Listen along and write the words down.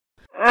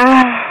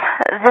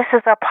This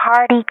is a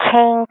Party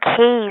King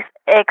Keys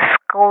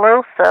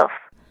exclusive.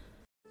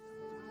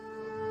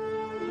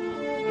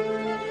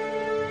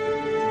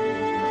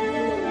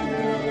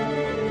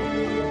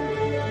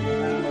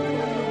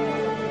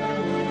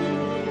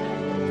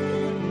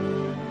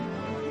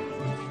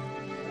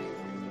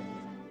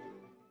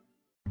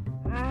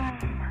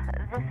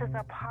 This is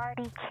a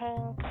Party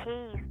King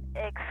Keys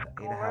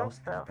Ada House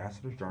exclusive.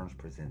 Ambassador Jones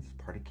presents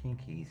Party King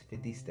Keys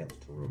 50 Steps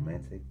to a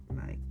Romantic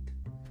Night.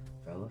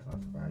 Fellas, I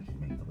advise you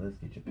make the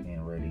list, get your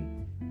pen ready,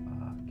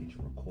 get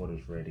your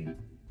recorders ready,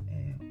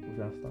 and we're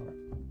gonna start.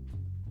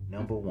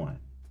 Number one,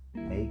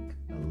 make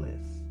a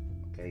list.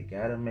 Okay,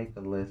 gotta make a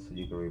list so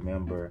you can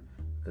remember,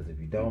 because if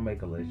you don't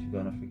make a list,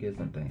 you're gonna forget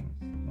some things.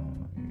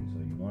 So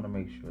you want to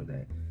make sure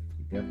that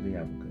you definitely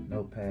have a good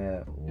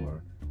notepad,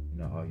 or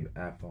all your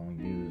iPhone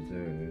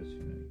users,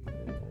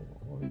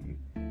 or your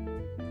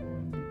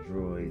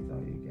droids,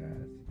 all you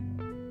guys,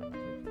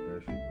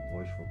 take your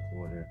voice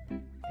recorder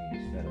and you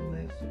set a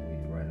list where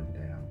you write them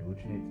down. Do what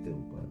you need to do,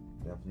 but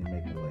definitely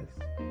make a list.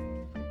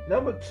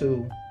 Number two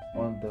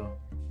on the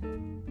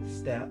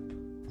step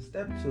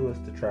 2 is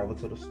to travel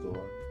to the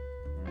store.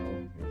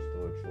 Your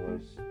store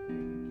choice. You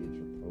can get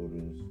your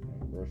produce,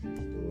 your grocery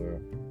store,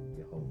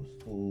 your Whole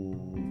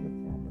Foods, your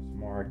farmer's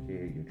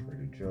market, your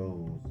Trader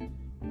Joe's,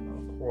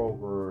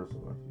 Kroger's,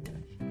 or if you're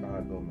in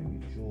Chicago, maybe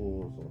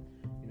Jewel's, or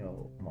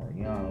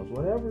Mariano's,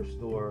 whatever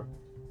store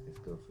is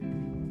good for you. You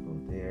want to go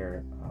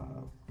there.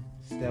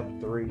 Step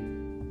 3,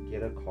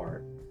 get a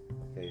cart.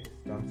 Okay,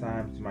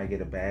 sometimes you might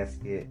get a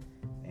basket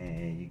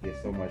and you get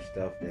so much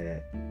stuff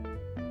that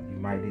you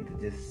might need to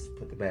just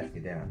put the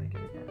basket down and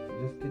get a cart.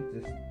 So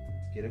just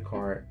get a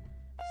cart.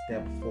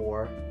 Step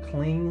 4,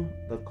 clean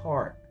the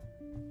cart.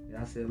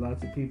 I said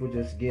lots of people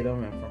just get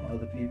them, and from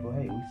other people,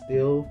 hey, we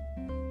still,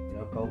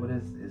 COVID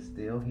is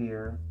still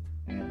here,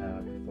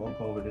 and before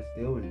COVID, there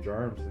still was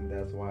germs, and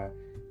that's why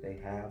they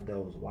have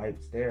those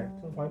wipes there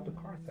to wipe the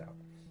carts out.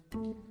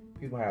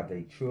 People have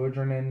their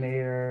children in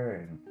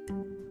there, and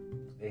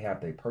they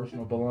have their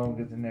personal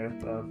belongings in there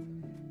stuff,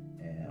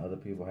 and other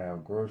people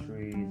have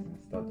groceries and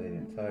stuff they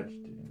didn't touch,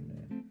 and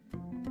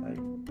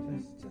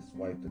then, just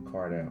wipe the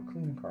cart out,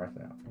 clean the carts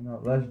out.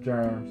 Less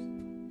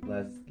germs,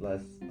 less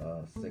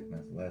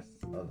sickness, less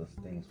other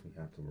things we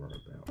have to worry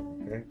about.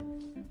 Okay.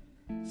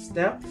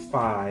 Step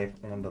 5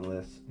 on the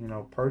list,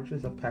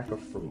 purchase a pack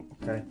of fruit.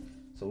 Okay.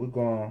 So we're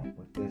going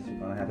with this. We're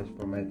gonna have this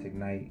romantic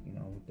night.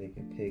 They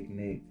can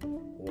picnic,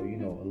 or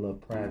a little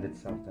private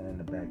something in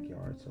the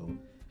backyard. So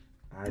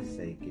I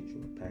say get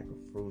you a pack of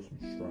fruits, some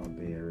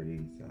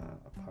strawberries,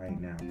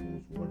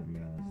 pineapples,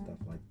 watermelon,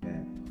 stuff like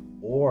that.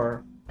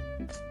 Or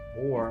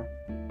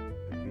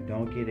if you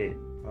don't get it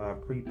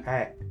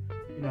pre-packed,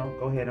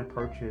 go ahead and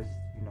purchase,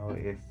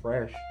 it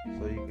fresh,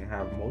 so you can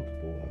have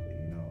multiple of it.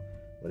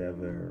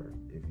 Whatever.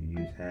 If you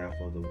use half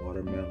of the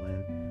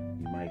watermelon,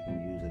 you might can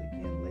use it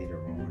again later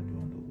on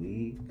during the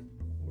week,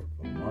 or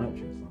for lunch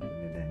or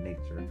something of that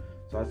nature.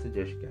 So I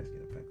suggest you guys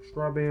get a pack of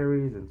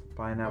strawberries and some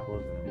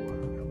pineapples and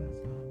watermelons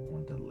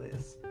on the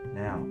list.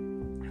 Now,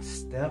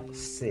 step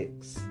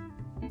 6.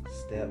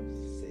 It's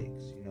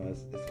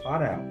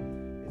hot out.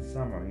 It's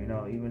summer.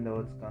 Even though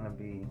it's gonna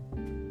be,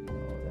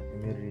 the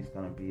humidity's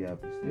gonna be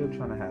up, you're still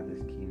trying to have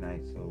this key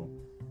night. So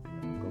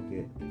go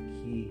get the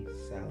key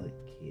salad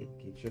kit.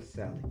 Get your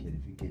salad kit.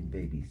 If you're getting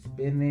baby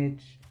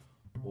spinach,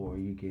 or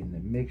you're getting the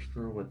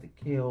mixture with the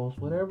kales,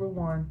 whatever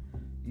one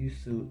you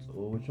suits,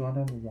 or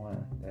whichever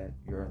one that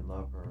your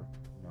lover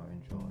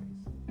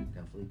enjoys,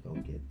 definitely go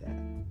get that.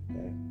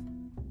 Okay.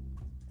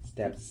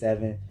 Step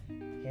 7,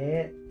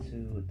 head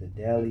to the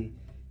deli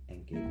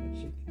and get a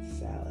chicken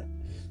salad.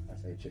 I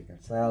say chicken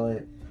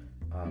salad,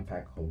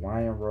 pack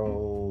Hawaiian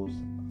rolls,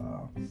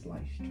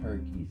 sliced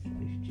turkey,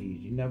 sliced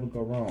cheese. You never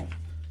go wrong.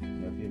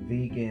 If you're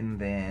vegan,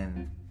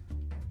 then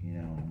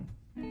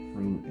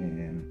fruit, and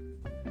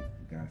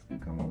you guys can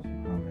come up with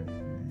some hummus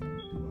and do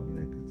all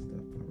that good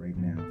stuff. But right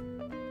now,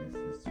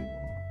 this is for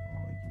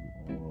all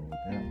you all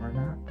that are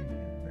not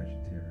vegan,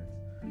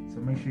 vegetarians. So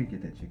make sure you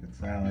get that chicken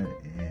salad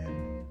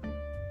and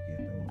get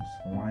those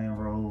Hawaiian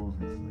rolls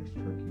and sliced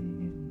turkey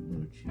and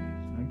little cheese.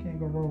 You can't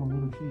go wrong with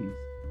little cheese.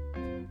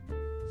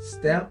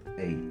 Step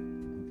 8.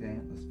 Okay,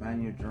 let's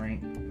find your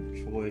drink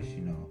of choice.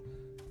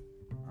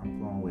 I'm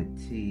going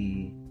with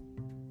tea.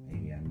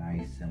 Maybe a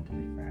nice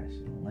Simply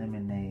Fashion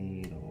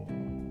lemonade, or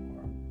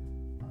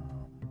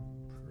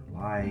Pure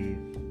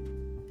Life.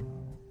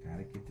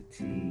 Gotta get the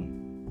tea.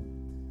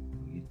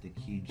 Get the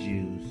key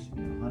juice.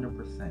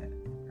 100%.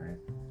 Okay,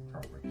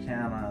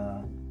 Tropicana.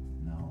 I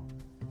know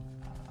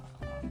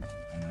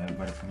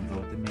everybody's gonna go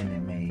with the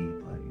Minute Maid,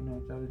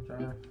 but try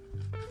to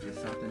get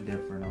something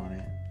different on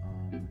it.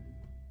 And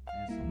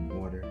some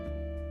water.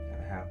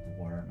 Gotta have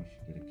water. Make sure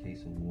you get a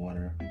case of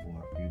water, or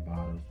a few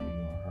bottles for you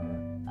or her.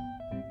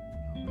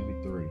 Maybe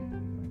 3. Get the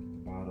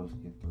bottles,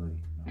 get 3.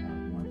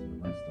 Have one to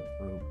rinse the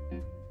fruit,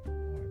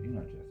 or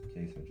just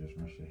in case, or just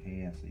rinse your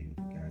hands, so you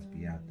guys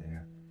be out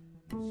there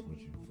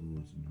switching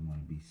foods, and you want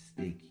to be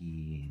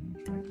sticky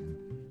and drinking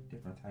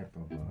different type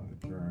of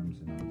germs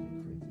and all that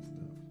crazy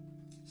stuff.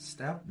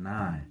 Step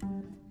 9,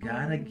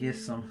 gotta get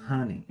some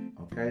honey,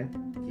 okay?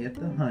 Get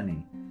the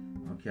honey.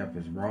 I don't care if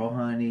it's raw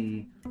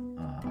honey,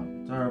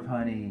 preserved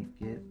honey,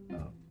 get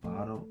a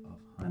bottle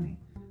of honey.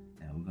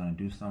 Now we're gonna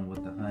do something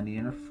with the honey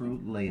and the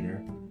fruit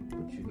later,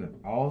 but you could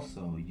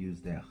also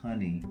use that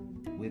honey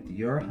with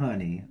your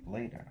honey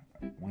later.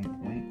 Wink,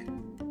 wink.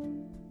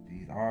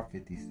 These are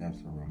 50 steps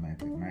of a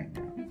romantic night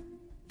now.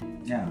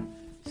 Now,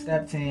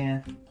 step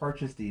 10,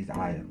 purchase these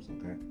items,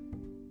 okay?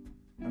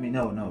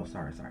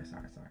 Sorry.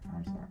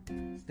 I'm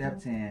sorry. Step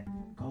 10,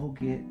 go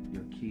get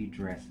your key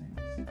dressings.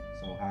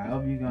 So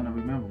however you're going to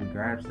remember, we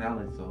grab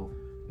salad. So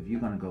if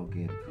you're going to go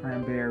get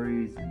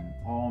cranberries and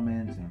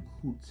almonds and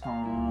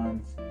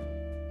croutons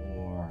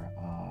or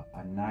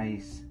a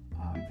nice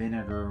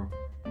vinegar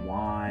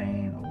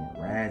wine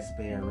or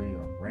raspberry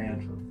or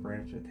ranch or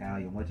French,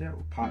 Italian,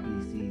 whichever,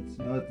 poppy seeds,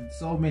 there's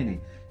so many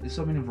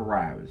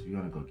varieties. You're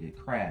going to go get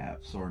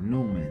crabs or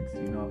Newman's,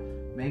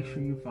 make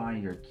sure you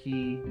find your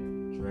key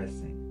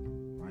dressing.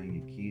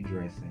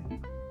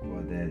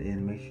 For that,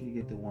 and make sure you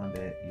get the one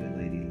that your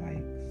lady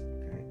likes,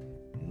 okay?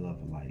 Your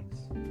lover likes.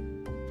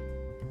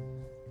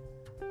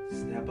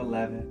 Step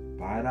 11,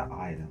 buy the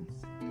items,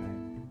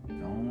 okay?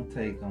 Don't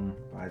take them,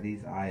 buy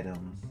these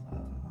items.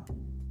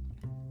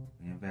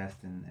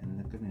 Invest in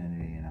the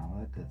community and all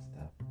that good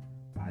stuff.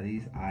 Buy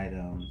these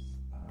items,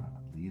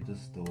 leave the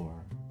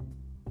store.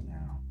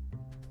 Now,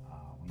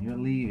 when you're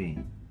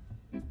leaving,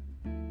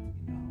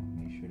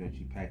 make sure that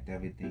you packed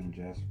everything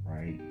just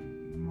right.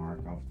 You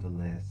mark off the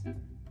list and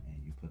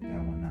you put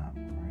that one up,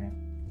 all right?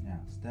 Now,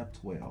 step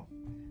 12,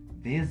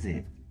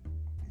 visit.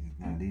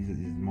 Now, these are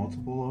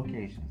multiple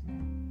locations.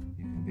 Now,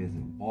 you can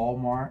visit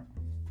Walmart,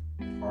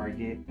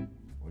 Target,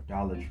 or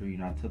Dollar Tree.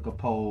 I took a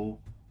poll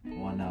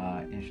on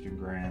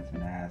Instagram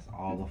and asked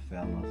all the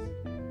fellas,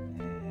 and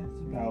it's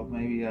about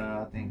maybe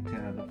I think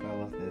 10 of the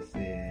fellas that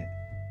said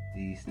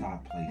these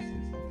top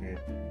places, okay,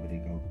 where they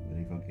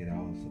go get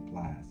all the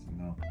supplies,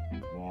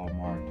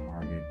 Walmart,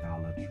 Target,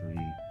 Dollar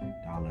Tree,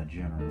 Dollar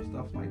General,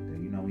 stuff like that.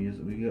 We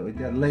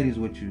got ladies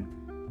with you,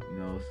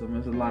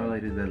 there's a lot of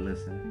ladies that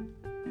listen,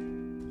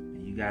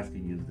 and you guys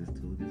can use this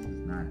too. This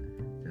is not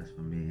just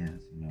for men,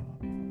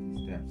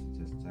 these steps are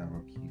just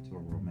several key to a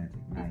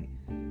romantic night.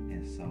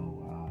 And so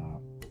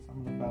some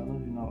of the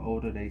fellas,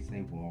 older, they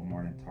say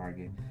Walmart and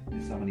Target,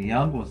 and some of the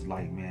young ones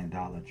like, man,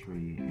 Dollar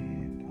Tree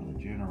and Dollar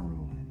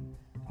General and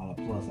Dollar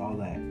Plus, all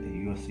that,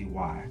 and you'll see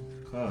why.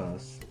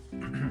 Because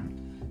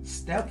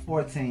step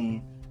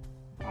 14,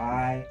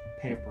 buy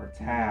paper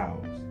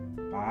towels,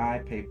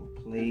 buy paper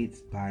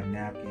plates, buy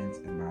napkins,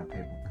 and buy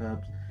paper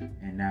cups.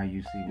 And now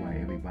you see why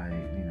everybody,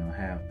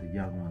 half the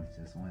young ones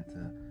just went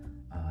to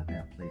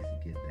that place to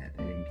get that.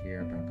 They didn't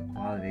care about the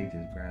quality. They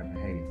just grabbed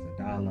it. Hey, it's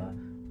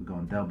 $1. We're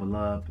gonna double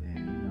up,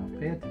 and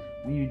pay attention.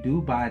 When you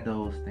do buy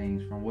those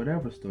things from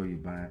whatever store you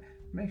buy,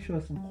 make sure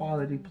it's some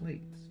quality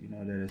plates.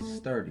 That is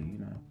sturdy.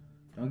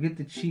 Don't get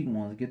the cheap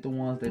ones. Get the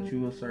ones that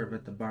you will serve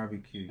at the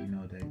barbecue.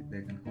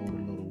 They can hold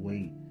a little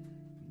weight.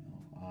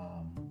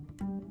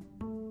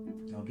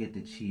 Don't get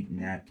the cheap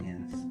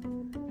napkins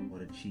or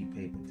the cheap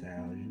paper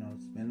towels.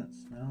 Spend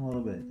a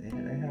little bit. They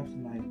have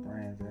some nice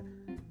brands.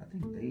 I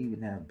think they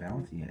even have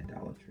Bounty at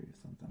Dollar Tree or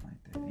something like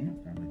that.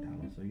 And Family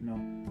Dollar. So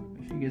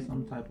make sure you get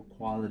some type of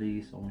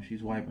quality. So when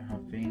she's wiping her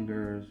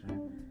fingers,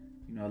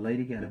 a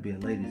lady gotta be a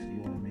lady. So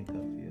you want to make her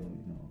feel,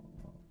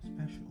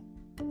 special.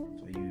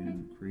 So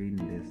you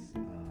creating this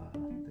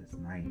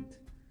night,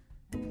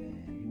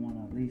 and you want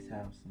to at least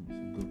have some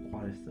good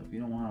quality stuff. You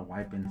don't want to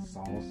wipe in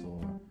sauce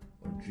or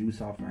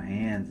juice off her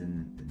hands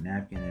and the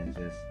napkin is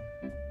just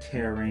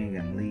tearing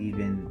and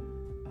leaving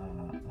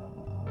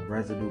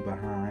residue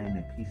behind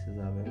and pieces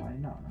of it. Like,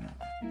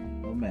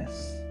 no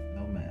mess,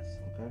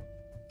 okay?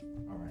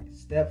 All right,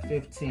 step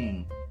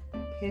 15,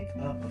 pick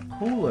up a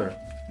cooler.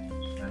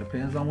 Now,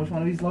 depends on which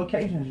one of these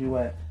locations you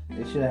at.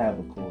 They should have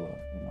a cooler,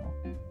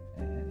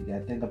 and you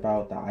gotta think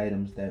about the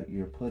items that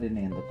you're putting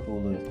in the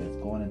coolers, that's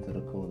going into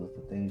the coolers,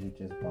 the things you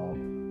just bought,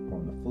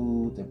 from the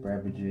foods and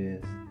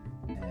beverages,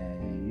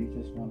 and you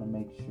just want to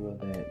make sure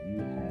that you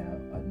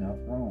have enough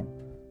room.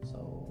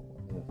 So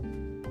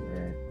if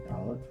you're at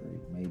Dollar Tree,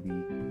 maybe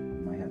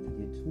you might have to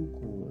get 2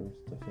 coolers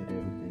to fit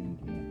everything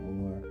in,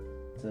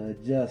 or to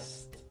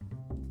adjust,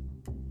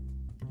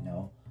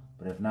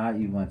 But if not,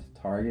 you went to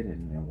Target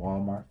and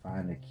Walmart,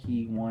 find a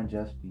key one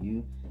just for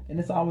you. And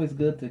it's always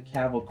good to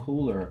have a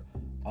cooler,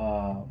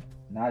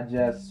 not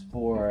just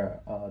for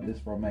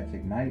this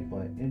romantic night,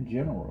 but in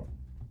general.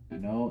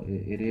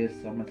 It is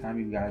summertime.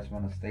 You guys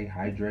want to stay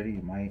hydrated.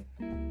 You might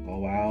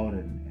go out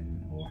or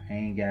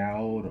hang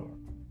out or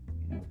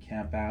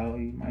camp out.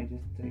 You might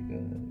just take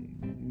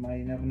you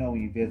might never know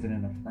when you're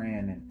visiting a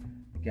friend and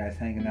you guys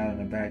hanging out in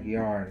the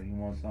backyard and you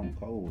want something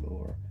cold,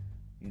 or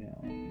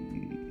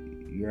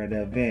you're at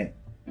an event,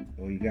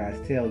 or you guys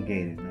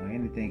tailgated,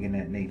 anything in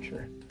that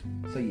nature.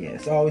 So yeah,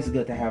 it's always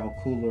good to have a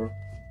cooler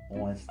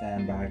on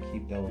standby.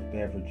 Keep those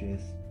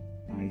beverages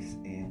nice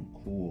and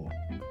cool.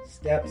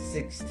 Step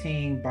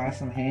 16, buy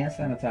some hand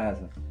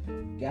sanitizer.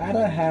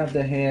 Gotta have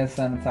the hand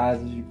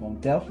sanitizers. You're gonna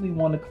definitely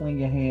want to clean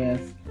your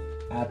hands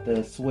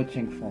after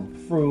switching from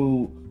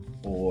fruit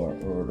or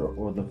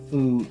the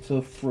food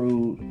to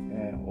fruit,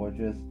 or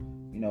just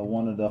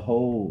wanted to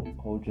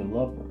hold your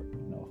lover,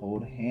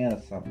 hold a hand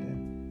or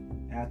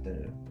something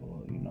after,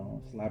 or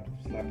slap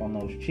on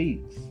those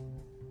cheeks,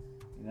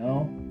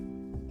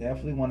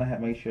 definitely want to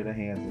make sure the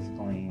hands is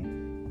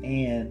clean.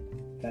 And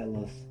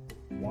fellas,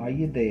 while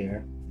you're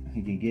there,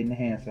 you're getting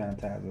hand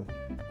sanitizer,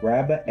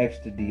 grab an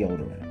extra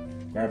deodorant.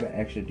 Have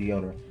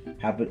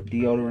a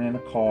deodorant in the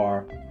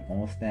car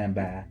on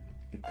standby,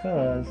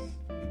 because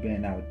you've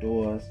been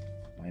outdoors,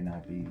 might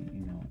not be,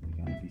 you're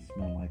gonna be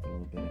smelling like a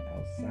little bit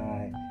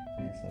outside,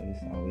 and so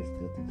it's always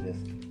good to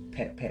just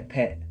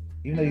pat.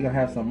 Even though you're gonna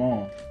have some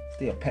on,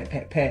 still pat.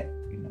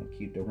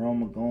 Keep the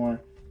aroma going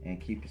and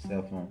keep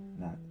yourself from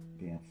not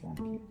being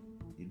funky.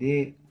 You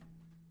dig?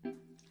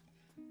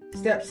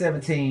 Step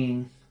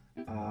 17,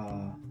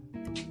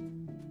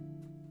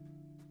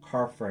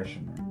 car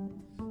freshener.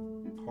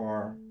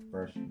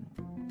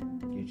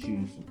 Get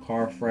you some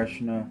car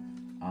freshener.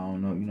 I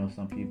don't know,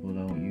 some people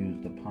don't use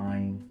the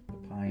pine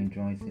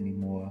joints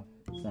anymore.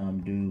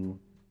 Some do.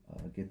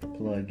 Get the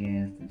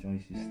plug-ins, the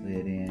joints you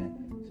slid in,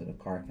 so the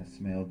car can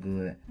smell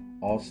good.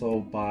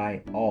 Also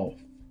buy off.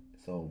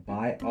 So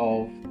buy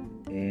off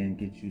and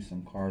get you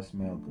some car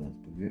smell goods.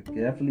 But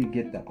definitely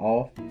get the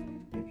off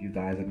if you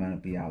guys are gonna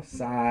be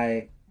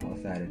outside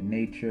in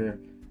nature.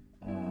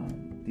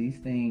 These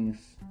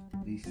things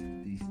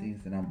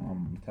that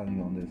I'm telling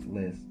you on this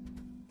list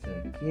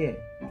to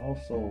get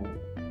also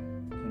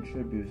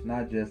contributes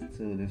not just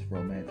to this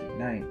romantic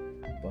night,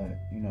 but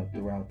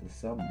throughout the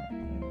summer,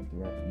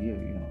 throughout the year.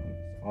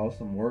 It's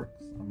awesome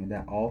works. I mean,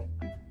 that off,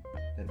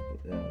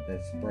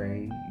 that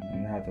spray, you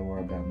don't have to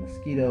worry about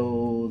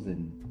mosquitoes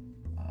and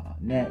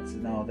nets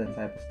and all that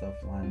type of stuff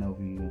flying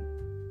over you.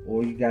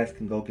 Or you guys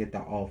can go get the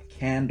off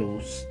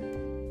candles,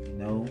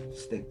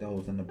 stick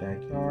those in the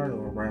backyard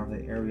or around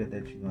the area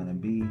that you're gonna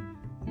be.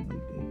 It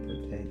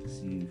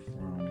protects you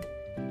from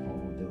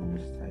all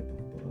those type of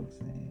bugs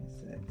and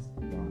insects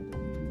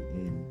bothering you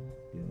in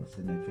your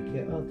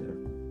significant other.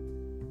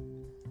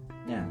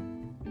 Now,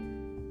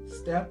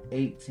 step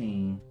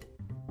 18,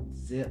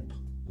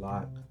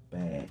 Ziploc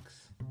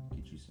bags.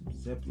 Get you some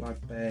Ziploc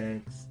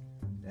bags.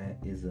 That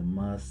is a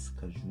must,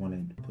 because you want to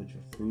put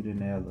your fruit in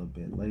there a little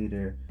bit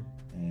later,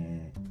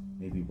 and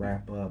maybe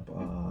wrap up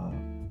the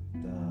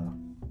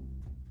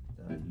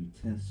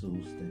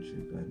utensils that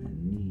you're gonna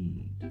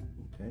need.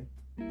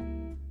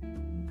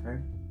 Okay.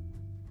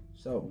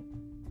 So,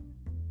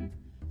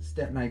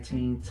 step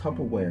 19,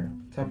 Tupperware.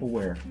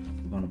 We're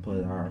gonna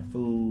put our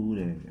food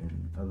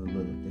and other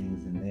little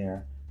things in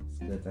there. It's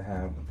good to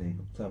have a thing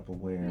of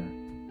Tupperware.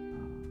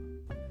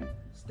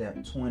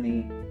 Step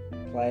 20,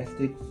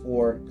 plastic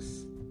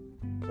forks,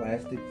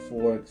 plastic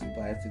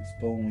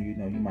spoon.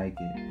 You might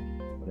get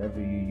whatever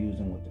you're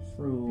using with the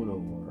fruit, or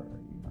with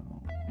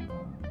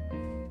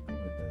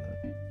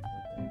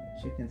the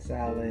chicken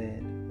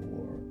salad,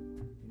 or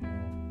if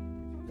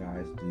you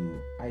guys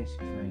do ice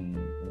cream,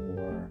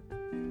 or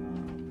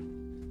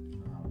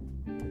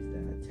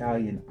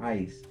Italian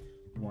ice,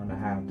 you want to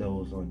have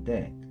those on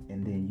deck,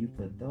 and then you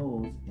put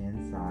those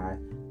inside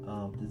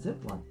of the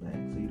Ziploc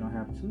bag, so you don't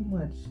have too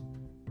much.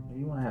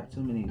 You want to have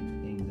too many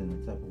things in the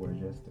Tupperware,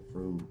 just the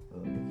fruit, or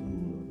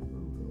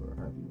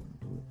however you want to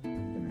do it.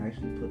 You can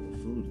actually put the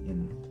food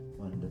in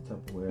one of the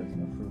Tupperwares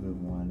and the fruit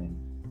in one, and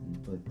you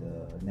put the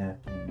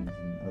napkins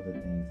and other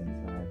things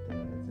inside the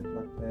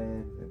Ziploc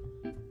bags.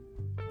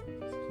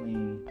 It's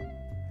clean.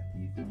 After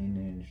you clean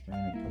it and strain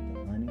it, put the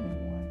honey in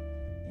one,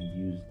 and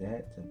use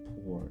that to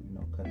pour.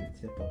 Cut the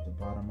tip up the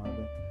bottom of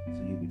it,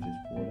 so you can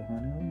just pour the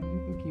honey. Or you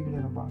can keep it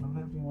in the bottom,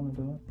 however you want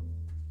to do it.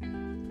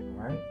 All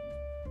right.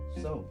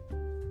 So,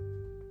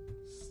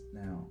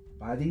 now,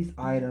 buy these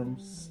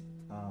items.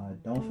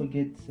 Don't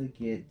forget to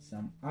get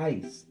some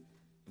ice,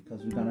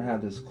 because we're going to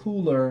have this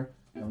cooler,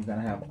 and we're going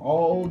to have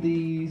all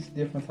these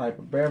different type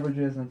of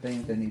beverages and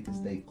things that need to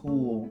stay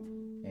cool,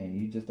 and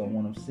you just don't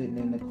want them sitting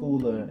in the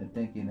cooler and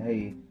thinking,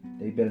 hey,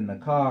 they've been in the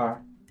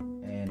car,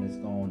 and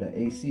the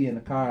AC in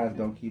the car is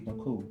going to keep them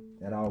cool.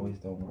 That always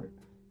don't work.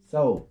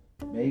 So,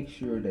 make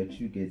sure that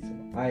you get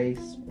some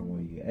ice from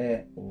where you're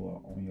at,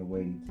 or on your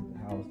way to the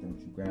house, that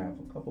you grab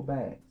a couple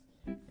bags.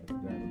 If you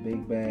grab a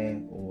big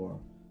bag, or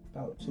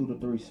about 2 to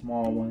 3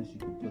 small ones, you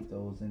can put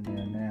those in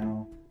there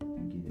now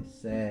and get it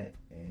set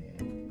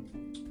and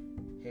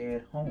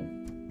head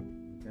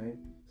home. Okay.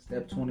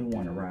 Step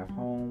 21, arrive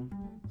home.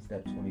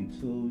 Step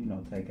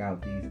 22, take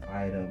out these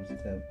items.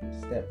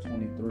 Step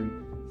 23,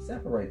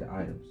 separate the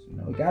items.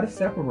 You gotta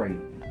separate.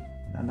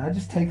 Now, not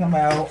just take them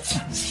out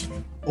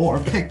or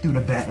pick through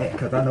the bag,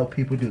 because I know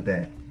people do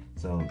that.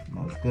 So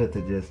it's good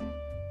to just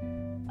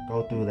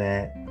go through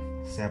that,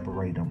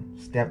 separate them.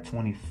 Step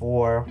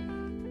 24.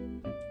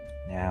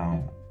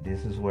 Now,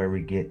 this is where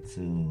we get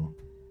to,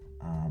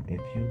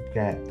 if you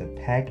got the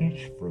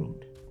packaged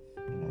fruit,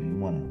 you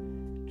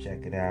want to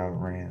check it out,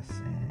 rinse,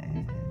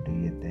 and do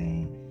your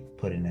thing.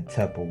 Put it in a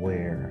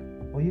Tupperware,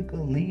 or you could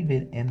leave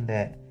it in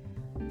that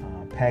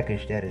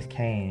package that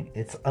came.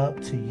 It's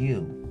up to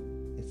you.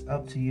 It's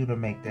up to you to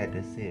make that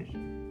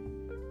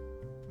decision.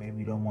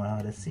 you don't want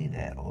her to see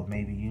that. Or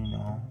maybe,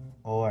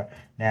 or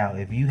now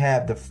if you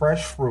have the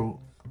fresh fruit,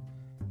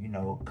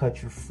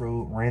 cut your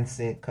fruit, rinse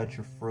it, cut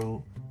your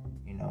fruit,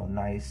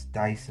 nice,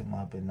 dice them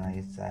up in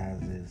nice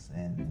sizes,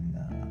 and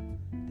then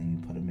you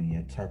put them in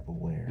your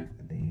Tupperware,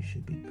 and then you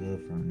should be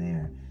good from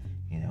there.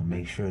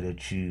 Make sure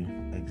that you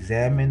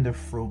examine the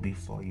fruit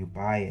before you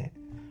buy it.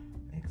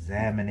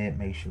 Examine it,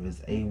 make sure it's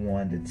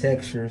A1, the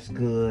texture's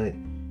good.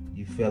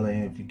 You feel it.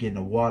 If you're getting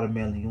a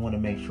watermelon, you want to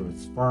make sure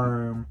it's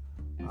firm,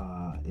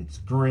 it's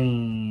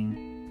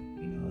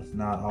green, it's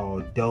not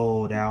all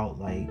doled out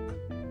like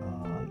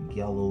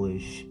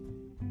yellowish,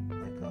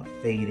 like a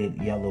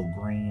faded yellow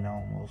green,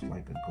 almost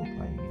like you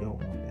don't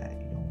want that.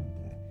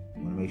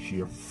 You want to make sure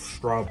your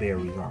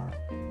strawberries are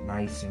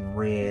nice and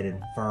red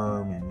and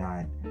firm and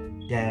not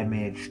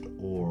damaged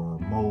or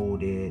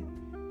molded.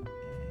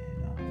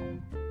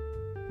 And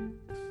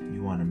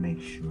you want to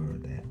make sure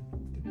that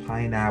the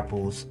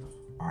pineapples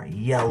are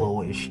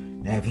yellowish.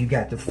 Now, if you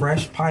got the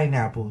fresh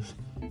pineapples,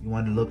 you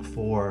want to look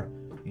for,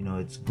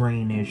 it's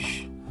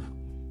greenish,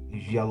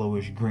 it's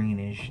yellowish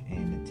greenish,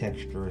 and the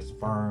texture is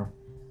firm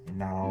and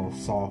not all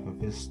soft.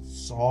 If it's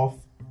soft,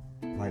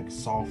 like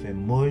soft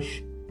and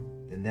mush,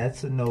 then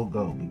that's a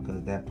no-go,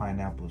 because that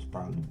pineapple is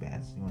probably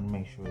bad. So you want to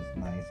make sure it's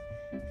nice,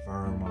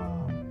 firm.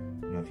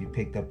 If you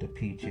picked up the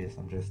peaches,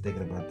 I'm just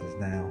thinking about this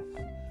now.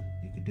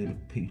 You could do the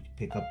peach,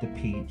 pick up the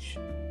peach.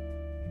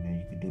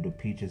 You could do the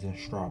peaches and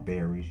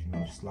strawberries.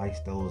 Slice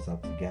those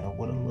up together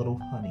with a little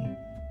honey.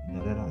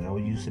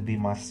 That used to be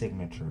my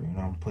signature.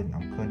 I'm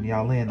cutting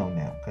y'all in on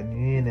that. I'm cutting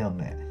you in on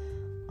that.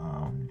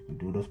 You could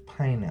do those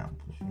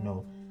pineapples.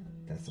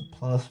 That's a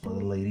plus for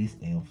the ladies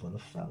and for the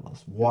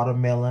fellas.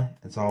 Watermelon,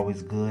 it's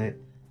always good.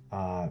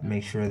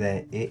 Make sure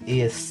that it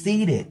is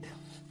seeded.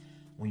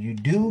 When you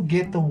do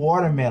get the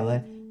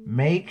watermelon,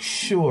 make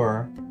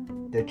sure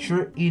that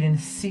you're eating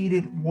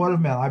seeded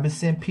watermelon. I've been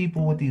seeing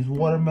people with these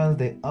watermelons,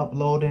 they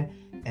uploading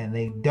and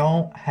they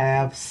don't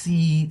have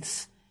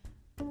seeds.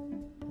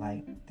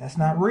 Like, that's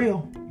not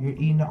real. You're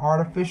eating an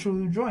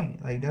artificial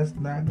joint. Like, that's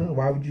not good.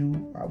 Why would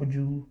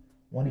you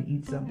want to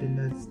eat something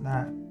that's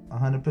not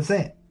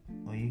 100%?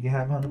 Well, you can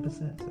have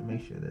 100%. So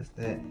make sure that's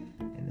that,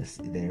 and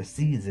there's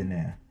seeds in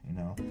there.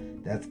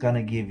 That's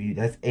gonna give you,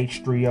 that's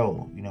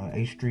H3O.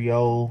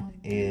 H3O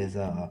is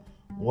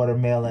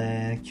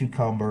watermelon,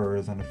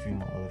 cucumbers, and a few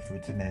more other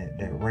fruits in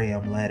that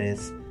ram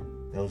lettuce.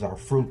 Those are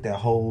fruit that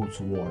holds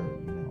water,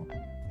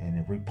 and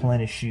it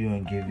replenishes you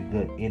and give you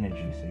good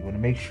energy. So you want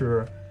to make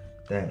sure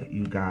that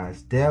you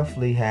guys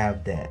definitely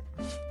have that.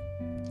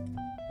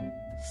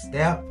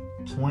 Step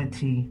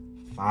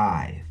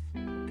 25.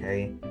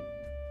 Okay.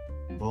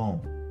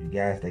 Boom. You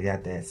guys, they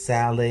got that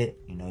salad.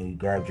 You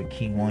grabbed your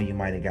key one. You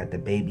might have got the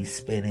baby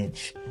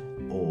spinach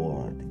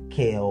or the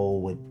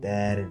kale with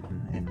that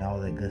and all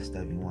that good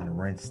stuff. You want to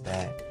rinse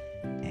that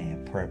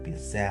and prep your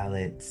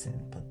salads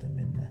and put them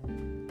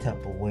in the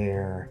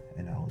Tupperware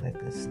and all that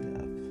good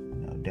stuff.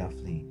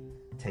 Definitely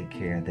take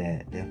care of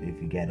that. Definitely,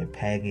 if you got it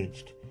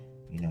packaged,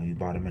 you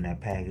bought them in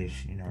that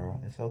package,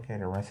 it's okay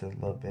to rinse it a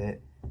little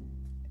bit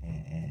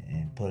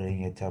and put it in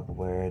your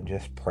Tupperware and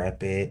just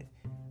prep it.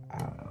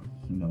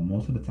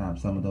 Most of the time,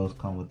 some of those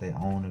come with their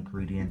own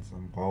ingredients,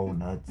 some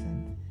walnuts,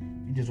 and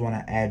you just want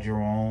to add your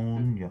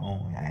own,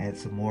 add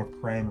some more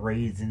creme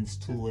raisins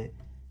to it.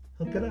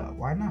 Hook it up.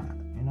 Why not?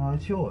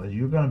 It's yours.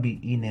 You're going to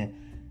be eating it.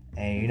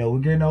 And, we're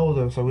getting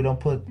older, so we don't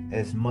put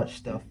as much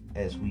stuff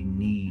as we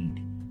need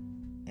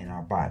in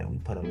our body. We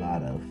put a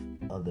lot of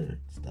other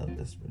stuff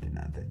that's really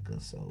not that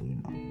good. So, we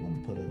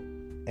want to put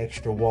an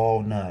extra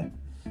walnut,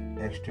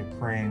 extra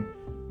creme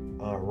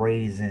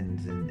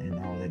raisins, and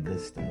all that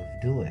good stuff.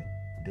 Do it.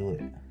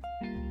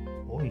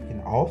 Or you can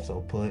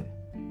also put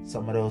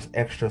some of those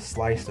extra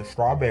sliced of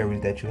strawberries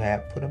that you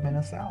have, put them in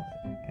a salad.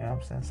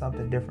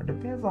 Something different.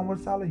 Depends on what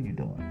salad you're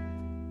doing.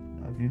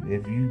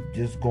 If you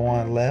just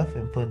going left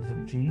and putting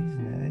some cheese,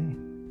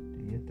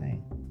 do your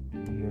thing.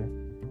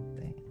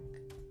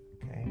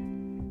 Okay.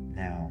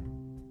 Now,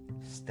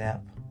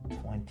 step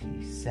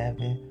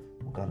 27.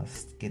 We're gonna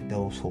get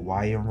those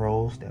Hawaiian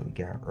rolls that we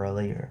got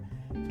earlier,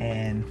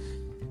 and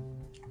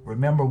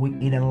remember, we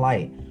eating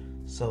light.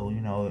 So,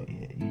 you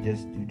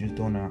just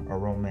doing a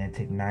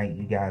romantic night.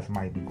 You guys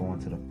might be going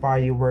to the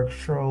fireworks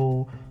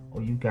show,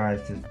 or you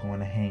guys just going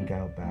to hang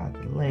out by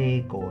the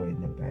lake or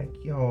in the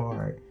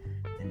backyard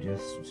and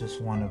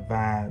just want to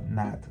vibe,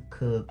 not to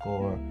cook,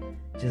 or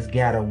just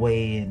get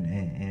away in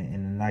a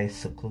nice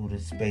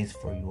secluded space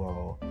for you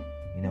all,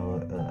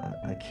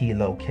 a key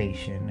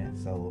location. And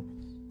so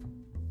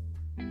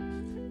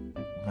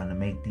we're going to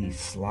make these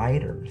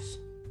sliders.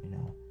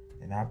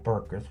 They're not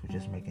burgers. We're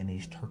just making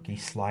these turkey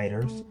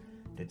sliders.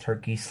 The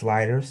turkey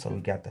sliders. So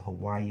we got the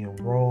Hawaiian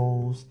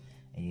rolls,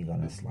 and you're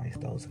gonna slice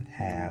those in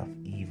half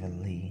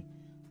evenly.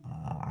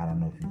 I don't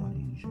know if you're gonna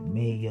use your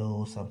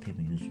mayo. Some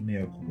people use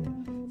Miracle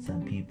Whip.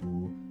 Some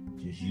people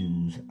just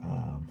use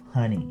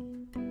honey.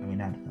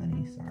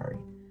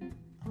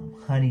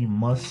 Honey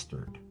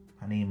mustard.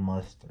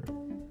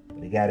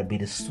 But it gotta be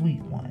the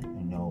sweet one,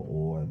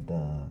 or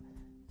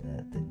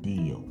the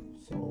deal.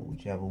 So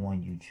whichever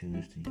one you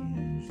choose to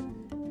use,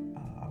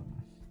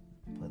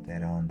 put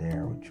that on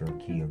there with your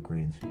key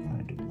ingredients. You're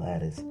gonna do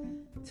lettuce,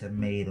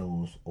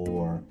 tomatoes,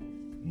 or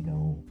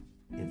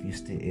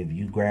if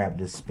you grab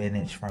the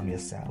spinach from your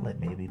salad,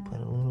 maybe put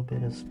a little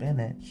bit of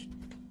spinach.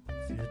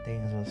 A few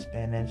things of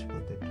spinach,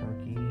 put the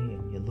turkey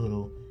and your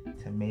little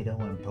tomato,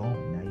 and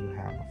boom, now you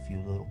have a few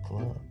little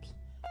clubs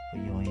for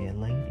you and your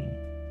lady.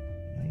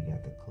 You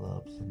got the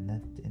clubs in the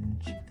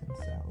chicken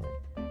salad.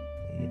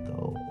 There you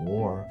go.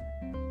 Or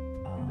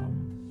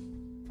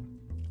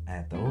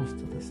add those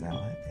to the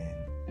salad,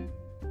 and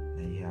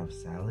then you have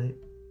salad,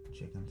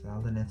 chicken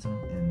salad,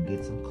 and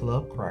get some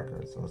club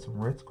crackers or some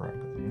Ritz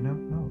crackers. You never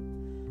know.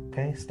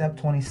 Okay, step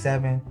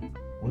 27.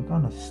 We're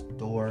gonna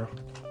store.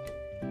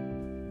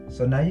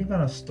 So now you're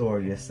gonna store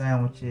your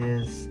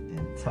sandwiches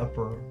in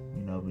Tupper.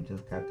 We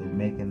just got through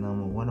making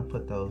them. We want to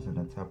put those in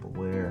a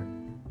Tupperware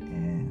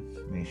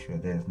and make sure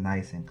they're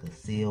nice and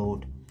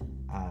concealed.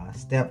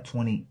 Step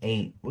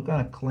 28. We're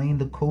gonna clean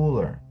the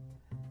cooler.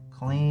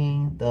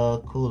 Clean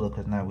the cooler,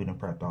 because now we done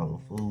prepped all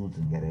the foods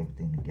and got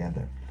everything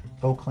together.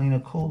 Go clean the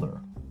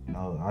cooler.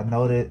 I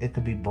know that it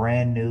could be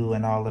brand new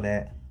and all of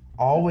that.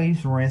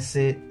 Always rinse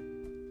it,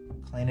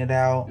 clean it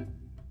out.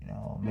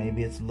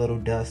 Maybe it's a little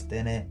dust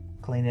in it.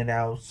 Clean it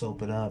out,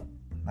 soap it up.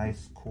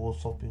 Nice, cool,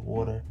 soapy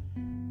water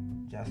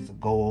just to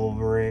go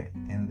over it.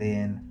 And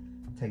then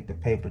take the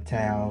paper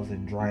towels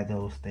and dry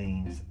those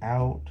things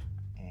out.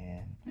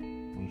 And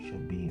we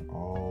should be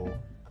all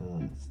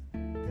good.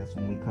 That's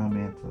when we come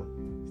into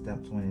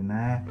step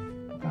 29.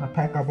 We're going to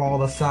pack up all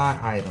the side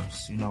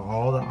items.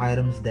 All the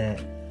items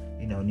that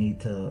need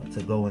to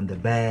go in the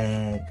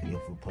bag. If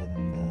we're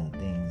putting the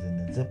things in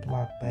the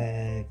Ziploc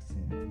bags,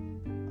 and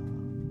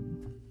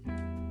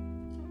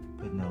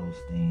putting those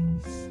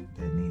things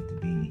that need to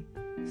be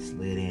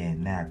slid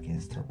in,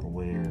 napkins,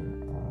 Tupperware,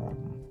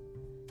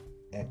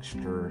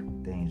 extra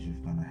things. You're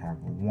gonna have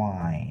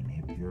wine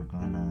if you're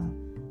gonna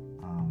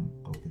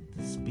go get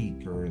the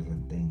speakers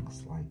and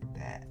things like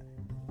that.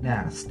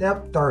 Now,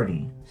 step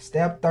 30.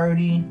 Step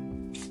 30,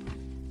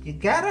 you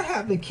gotta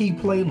have the key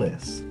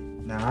playlist.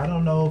 Now, I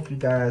don't know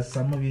if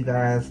some of you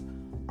guys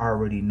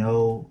already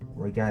know.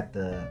 We got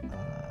the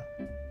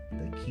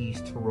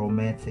Keys to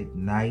Romantic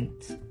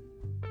Night.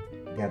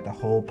 We got the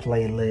whole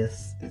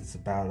playlist. It's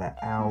about an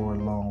hour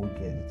long. We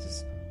get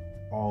just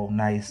all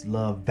nice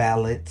love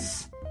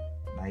ballads,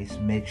 nice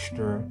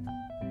mixture.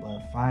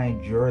 But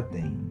find your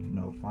thing.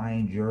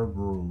 Find your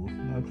groove.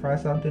 Try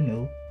something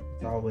new.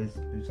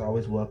 It's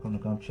always welcome to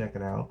come check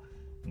it out.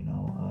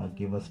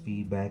 Give us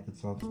feedback.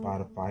 It's on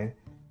Spotify.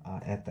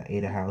 At the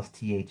Ada House,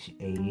 THAADAHOUSE,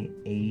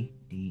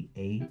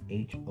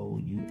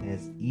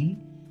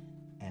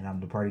 and I'm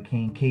the Party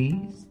King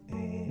Keys.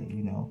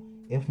 And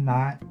if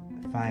not,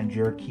 find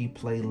your key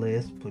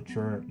playlist. Put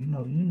your,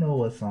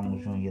 what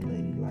songs you and your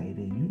lady like,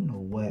 and you know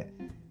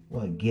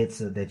what gets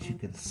her that you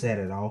can set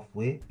it off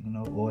with,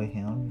 or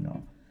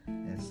him,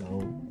 And so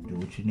do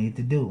what you need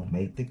to do.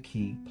 Make the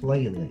key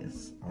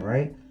playlist. All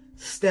right.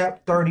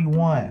 Step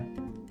 31.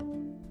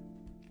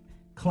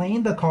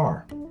 Clean the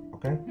car.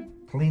 Okay.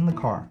 Clean the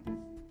car.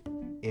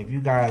 If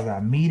you guys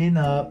are meeting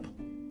up,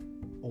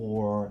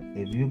 or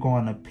if you're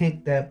going to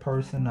pick that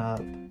person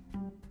up,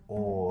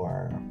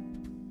 or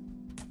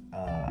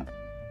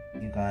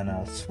you're going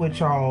to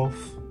switch off,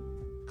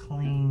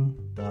 clean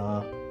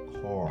the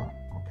car,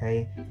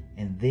 okay?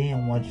 And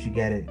then once you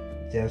get it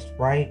just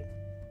right,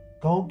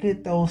 go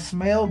get those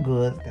smell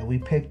goods that we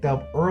picked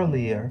up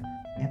earlier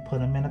and put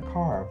them in the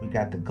car. If we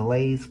got the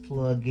glaze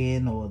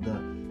plug-in or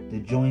the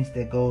joints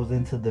that goes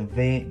into the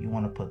vent, you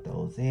want to put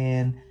those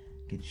in.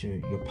 Get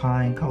your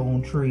pine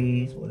cone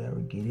trees, whatever.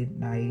 Get it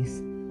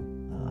nice.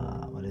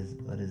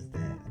 What is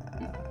that?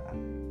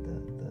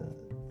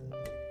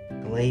 The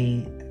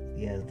Glade.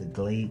 Yeah, the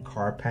Glade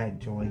car pack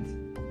joints.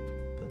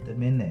 Put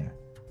them in there.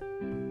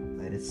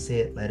 Let it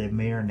sit. Let it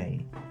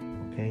marinate.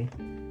 Okay.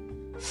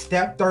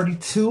 Step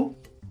 32.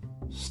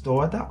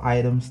 Store the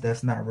items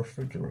that's not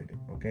refrigerated.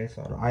 Okay,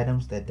 so the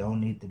items that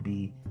don't need to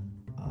be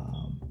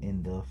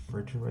in the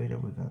refrigerator,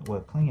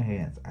 clean your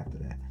hands after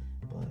that.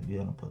 But you're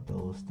gonna put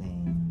those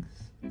things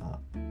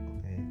up.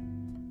 Okay,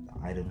 the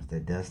items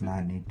that does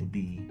not need to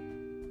be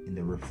in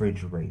the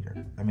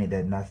refrigerator.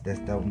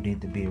 That don't need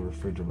to be a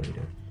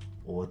refrigerator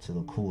or to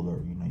the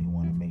cooler. You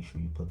want to make sure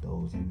you put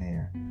those in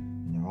there.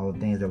 All the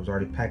things that was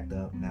already packed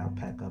up. Now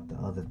pack up the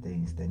other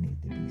things that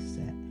need to be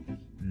set.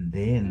 And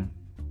then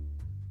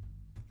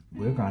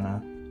we're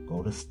gonna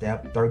go to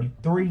step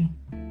 33.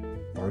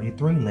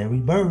 33, Larry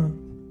Bird.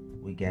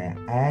 We got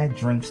add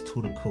drinks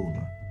to the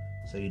cooler.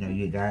 So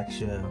you got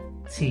your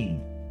tea.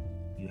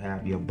 You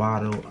have your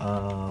bottle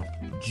of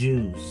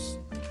juice.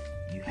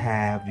 You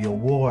have your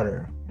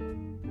water.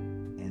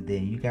 And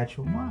then you got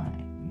your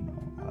wine.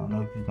 I don't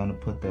know if you're gonna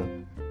put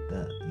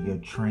your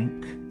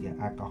drink,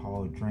 your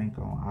alcohol drink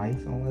on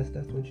ice, unless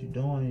that's what you're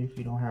doing. If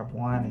you don't have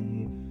wine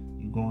and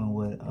you're going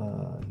with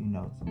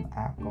some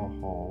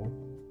alcohol,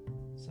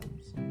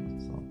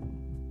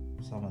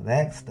 some of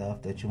that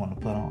stuff that you want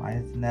to put on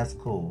ice, and that's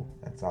cool.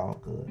 That's all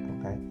good.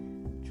 Okay,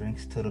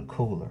 drinks to the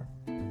cooler.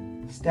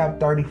 Step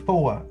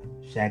 34,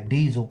 Shaq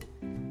Diesel.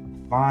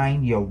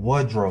 Find your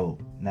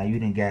wardrobe. Now you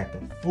done got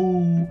the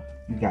food,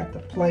 you got the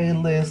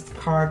playlist,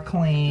 car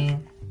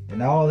clean,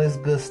 and all this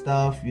good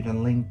stuff. You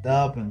done linked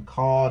up and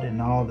called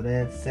and all of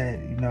that set,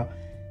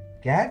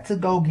 Got to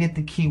go get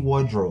the key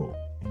wardrobe,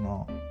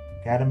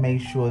 Got to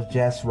make sure it's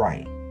just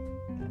right.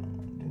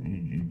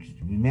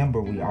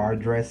 Remember, we are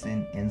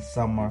dressing in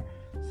summer,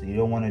 so you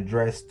don't want to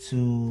dress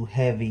too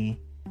heavy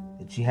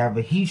that you have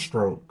a heat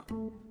stroke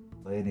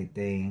or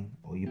anything,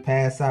 or you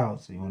pass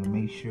out. So you want to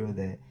make sure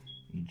that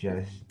you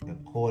dress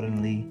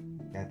accordingly.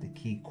 Got the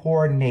key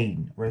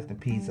coordinating. Rest in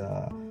peace,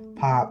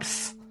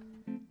 Pops.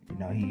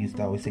 He used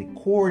to always say,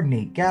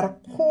 coordinate. Gotta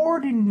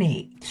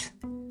coordinate.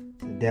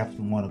 So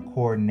definitely want to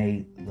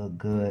coordinate, look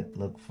good,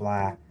 look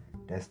fly.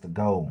 That's the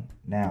goal.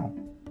 Now,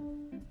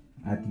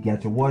 after you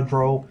got your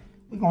wardrobe,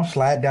 we're going to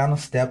slide down to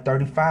step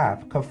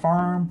 35.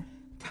 Confirm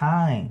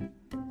time.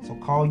 So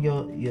call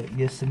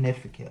your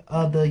significant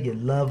other, your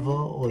lover,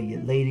 or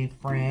your lady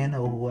friend,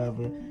 or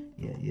whoever,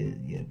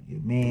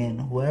 your man,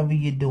 whoever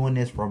you're doing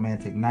this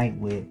romantic night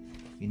with,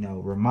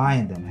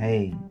 remind them,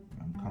 hey,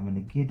 I'm coming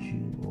to get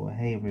you. Or,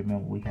 hey,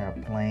 remember we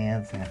have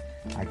plans, and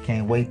I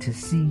can't wait to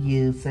see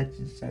you, such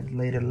and such,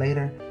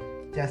 later.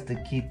 Just to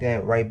keep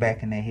that right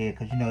back in their head,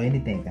 because,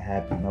 anything can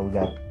happen. We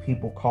got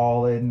people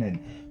calling, and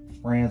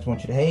friends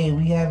want you to, hey,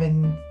 we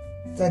having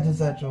such and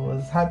such, or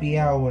it's happy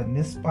hour, and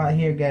this spot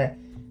here got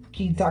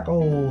key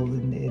tacos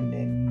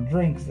and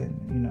drinks,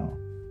 and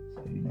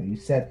so you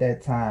set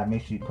that time.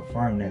 Make sure you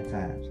confirm that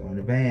time. So in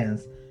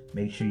advance,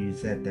 make sure you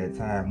set that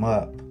time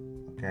up.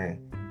 Okay,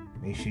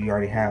 make sure you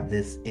already have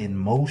this in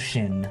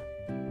motion,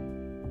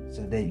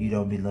 so that you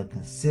don't be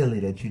looking silly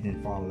that you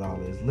didn't follow all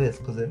this list.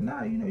 Because if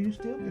not, you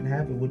still can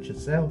have it with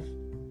yourself.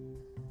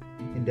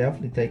 You can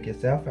definitely take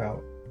yourself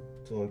out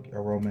to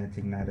a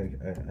romantic night,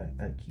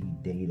 a key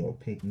date or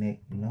picnic,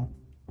 All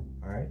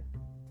right.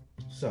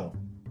 So,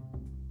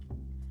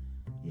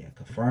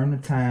 confirm the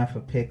time for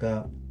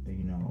pickup,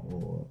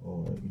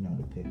 or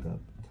the pickup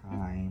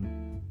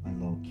time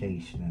and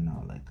location and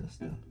all that good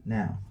stuff.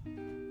 Now,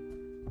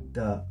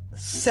 the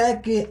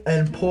second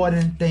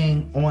important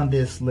thing on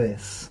this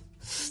list,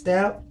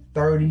 step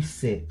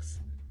 36,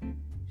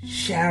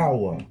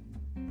 shower,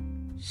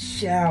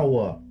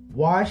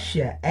 wash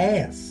your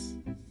ass.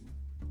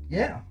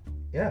 Yeah.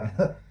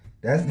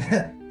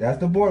 That's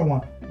the board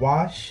one.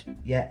 Wash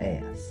your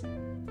ass.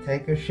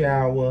 Take a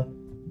shower,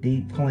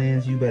 deep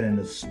cleanse. You been in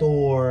the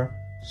store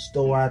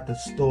out the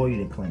store. You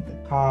done cleaned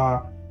the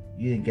car.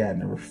 You done got in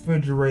the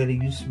refrigerator.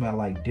 You smell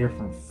like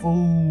different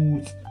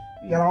foods.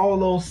 You got all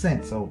those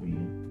scents over you.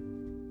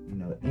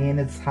 And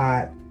it's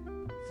hot.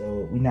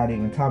 So we're not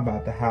even talking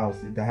about the house.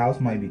 The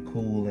house might be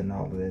cool and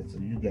all of that. So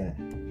you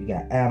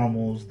got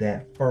animals,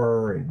 that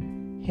fur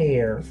and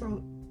hair.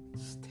 So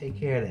just take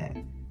care of that.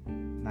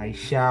 Nice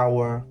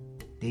shower,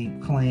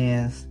 deep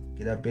cleanse,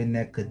 get up in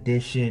that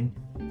condition.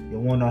 You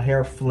don't want no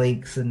hair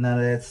flakes and none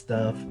of that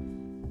stuff.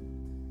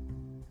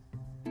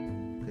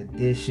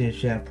 Condition,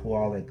 shampoo,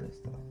 all that good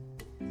stuff.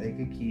 Take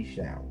a key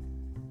shower.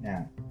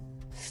 Now,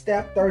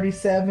 step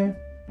 37,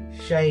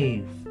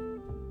 shave.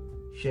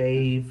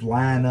 Shave,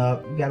 line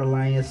up. You gotta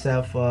line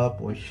yourself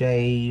up or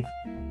shave.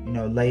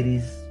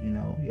 Ladies,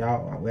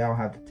 y'all, we all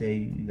have to tell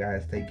you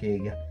guys take care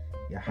of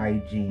your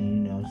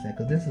hygiene, what I'm saying?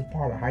 Because this is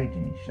part of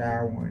hygiene.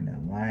 Showering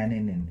and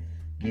lining and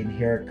getting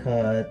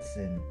haircuts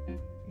and,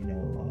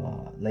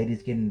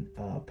 ladies getting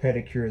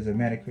pedicures and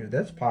manicures.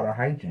 That's part of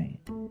hygiene.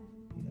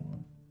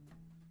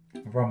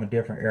 From a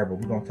different era, but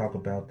we're going to talk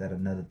about that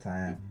another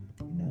time,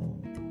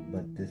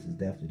 But this is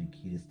definitely the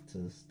key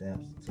to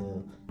steps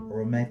to a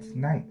romantic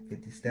night.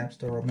 50 steps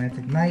to a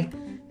romantic night.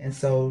 And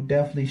so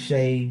definitely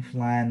shave,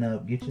 line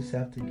up, get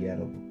yourself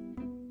together.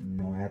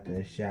 After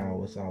a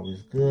shower, it's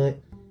always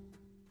good.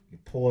 Your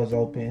pores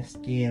open,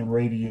 skin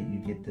radiant. You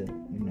get to,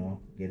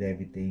 get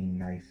everything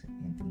nice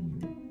and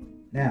even.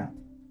 Now,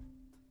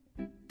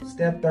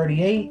 step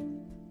 38.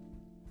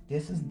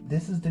 This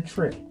is the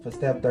trick for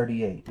step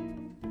 38.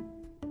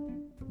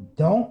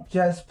 Don't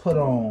just put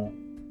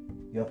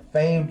on your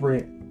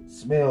favorite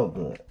smell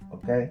good,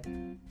 okay?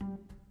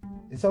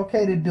 It's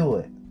okay to do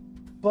it,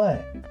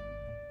 but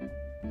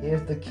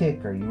here's the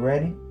kicker. You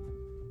ready?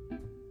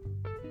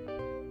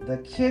 The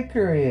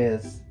kicker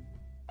is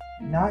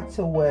not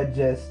to wear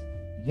just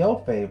your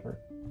favorite,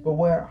 but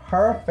wear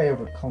her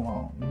favorite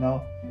cologne.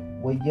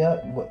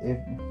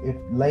 If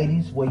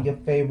ladies, wear your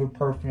favorite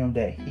perfume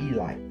that he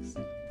likes,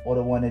 or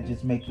the one that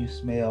just make you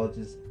smell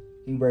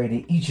he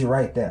ready to eat you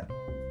right there.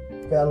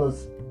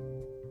 Fellas,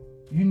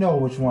 you know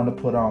which one to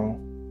put on.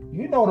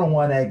 You know the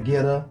one that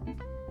get her.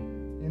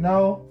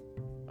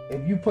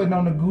 If you putting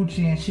on the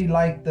Gucci and she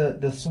like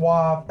the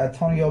suave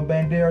Antonio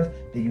Banderas,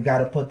 then you got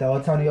to put the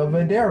Antonio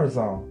Banderas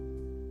on.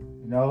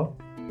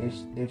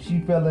 If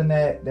she feeling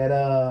that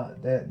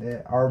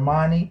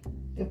Armani,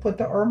 then put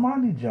the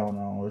Armani joint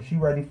on. Or she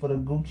ready for the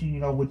Gucci,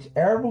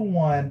 whichever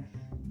one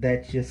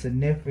that your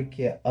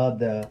significant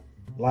other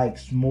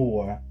likes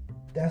more,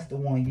 that's the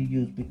one you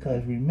use.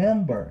 Because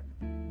remember,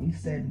 we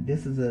said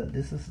this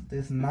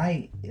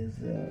night is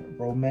a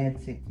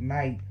romantic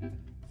night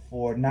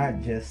for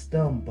not just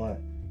them,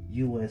 but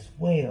you as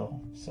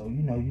well. So,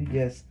 you want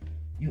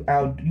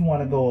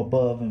to go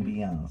above and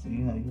beyond. So,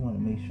 you want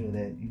to make sure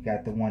that you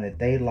got the one that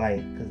they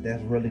like, because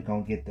that's really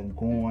going to get them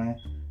going.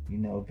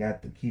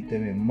 Got to keep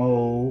them in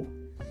mode.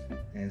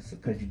 And so,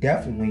 because you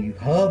definitely, when you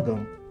hug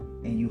them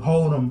and you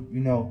hold them,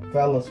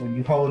 fellas, when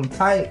you hold them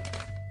tight,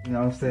 you know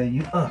what I'm saying,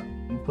 you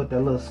put that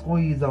little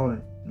squeeze on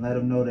it and let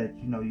them know that,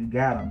 you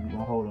got them. You're going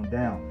to hold them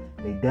down.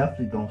 They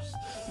definitely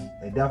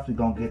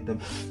gonna get them,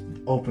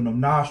 open them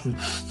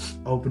nostrils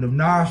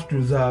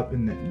up,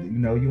 and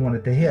you want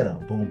it to hit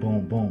them. Boom,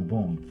 boom, boom,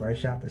 boom.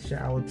 Fresh out the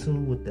shower too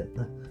with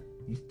the,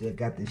 you still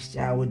got the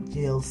shower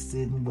gel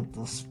sitting with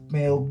the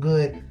smell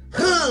good.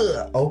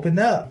 Open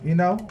up,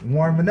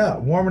 warming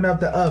up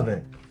the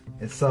oven.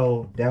 And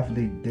so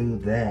definitely do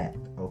that,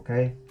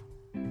 okay?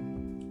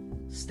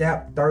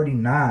 Step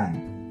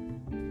 39.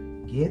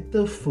 Get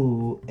the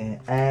food and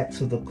add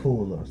to the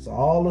cooler. So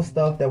all the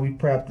stuff that we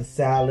prep, the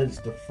salads,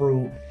 the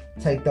fruit,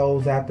 take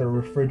those out the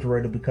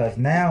refrigerator, because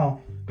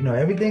now,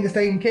 everything is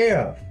taken care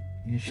of.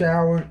 You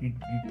showered, you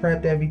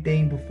prepped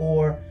everything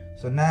before.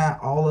 So now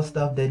all the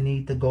stuff that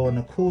need to go in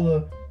the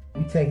cooler,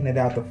 we taking it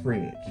out the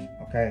fridge,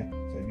 okay?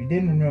 So if you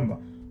didn't remember,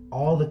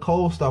 all the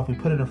cold stuff we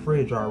put in the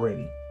fridge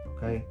already,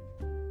 okay?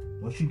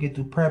 Once you get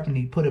through prepping,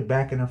 you put it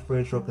back in the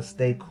fridge so it can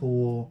stay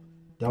cool.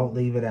 Don't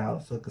leave it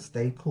out so it can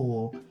stay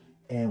cool.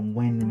 And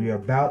when you're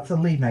about to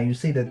leave, now you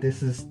see that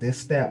this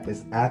step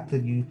is after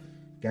you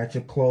got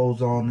your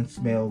clothes on and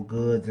smell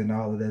goods and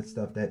all of that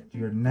stuff, that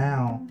you're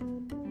now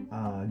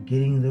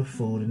getting the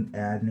food and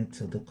adding it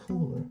to the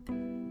cooler.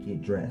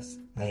 Get dressed.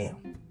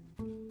 Bam.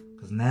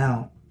 Because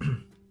now,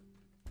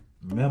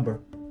 remember,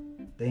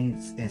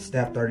 things in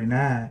step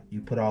 39,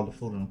 you put all the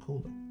food in the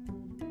cooler.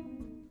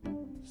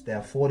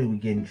 Step 40, we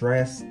getting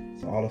dressed.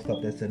 So all the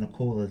stuff that's in the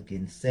cooler is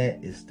getting set.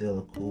 It's still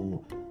a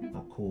cool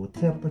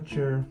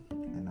temperature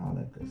and all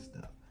that good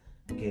stuff.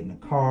 Get in the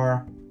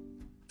car,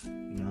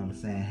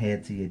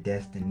 head to your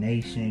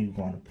destination. You're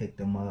going to pick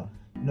them up.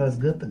 It's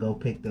good to go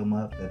pick them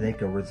up so they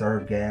can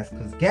reserve gas,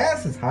 because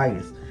gas is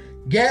highest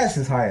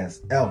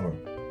ever.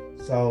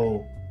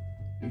 So,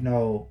 you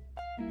don't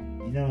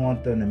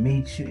want them to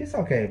meet you. It's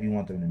okay if you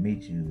want them to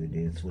meet you and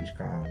then switch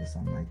cars or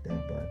something like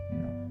that, but,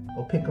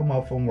 go pick them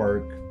up from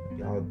work. If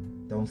y'all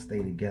don't stay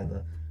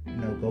together,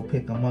 go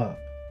pick them up.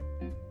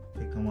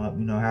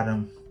 Have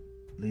them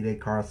leave their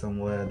car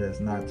somewhere that's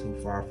not too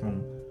far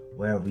from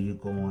wherever you're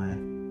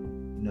going.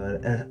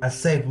 A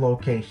safe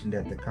location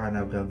that the car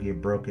not gonna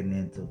get broken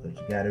into, because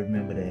you gotta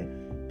remember that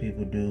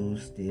people do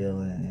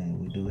steal and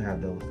we do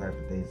have those type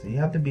of things. So you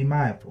have to be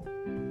mindful.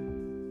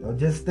 Don't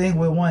just think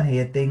with one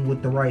head, think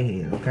with the right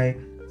head, okay?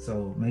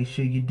 So make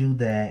sure you do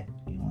that.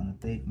 You want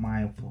to think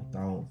mindful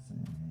thoughts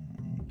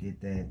and get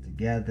that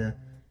together.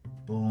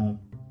 Boom.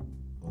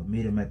 Or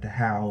meet them at the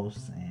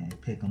house and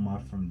pick them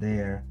up from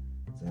there.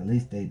 So at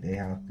least they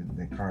have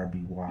their car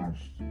be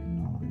washed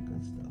and all that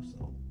good stuff.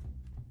 So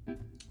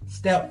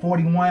step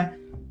 41,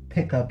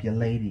 pick up your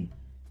lady.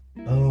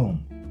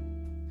 Boom.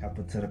 Help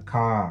her to the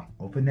car.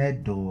 Open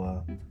that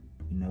door.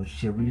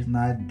 Sherry's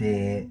not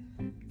dead.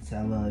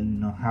 Tell her,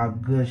 how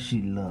good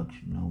she looks.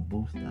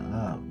 Boost her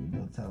up.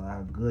 Tell her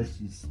how good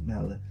she's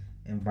smelling.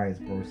 And vice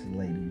versa,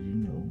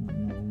 ladies.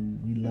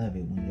 We love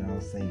it when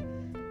y'all say,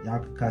 y'all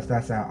can cuss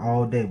us out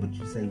all day, but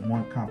you say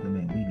one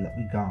compliment, we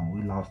gone.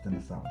 We lost in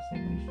the sauce. So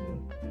make sure,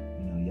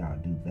 y'all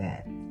do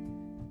that.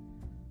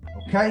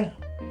 Okay?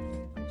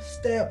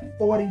 Step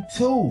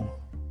 42.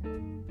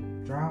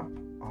 Drop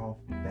off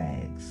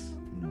bags.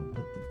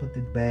 Put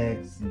the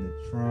bags in the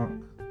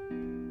trunk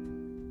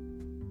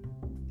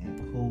and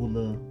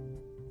cooler.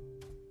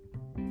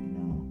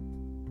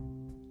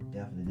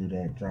 Definitely do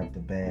that. Drop the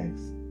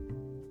bags.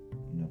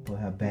 Put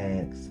her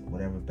bags,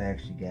 whatever bag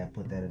she got,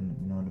 put that in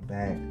the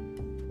bag,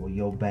 or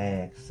your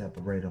bag.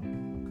 Separate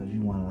them, because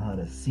you want her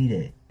to see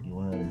that. You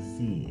want her to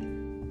see it.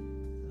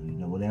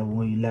 So, whatever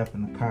one you left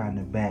in the car in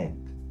the back,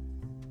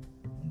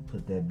 you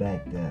put that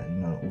back there.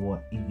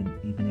 Or even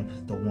if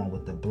it's the one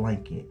with the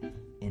blanket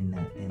in the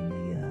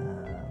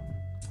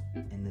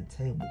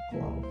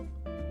tablecloth.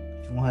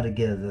 You want her to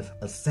get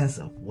a sense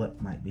of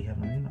what might be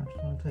happening. I just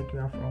want to take you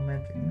out for a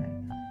romantic night.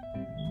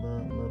 A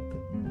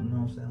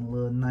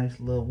little nice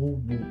little woo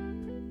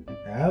woo.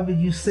 However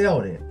you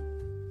sell it,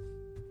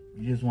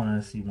 you just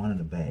want to see one of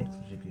the bags.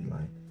 So she could be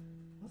like,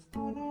 what's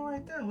going on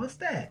right there? What's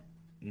that?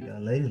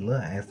 Ladies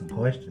love asking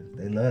questions.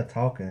 They love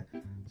talking.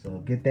 So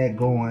get that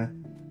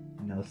going.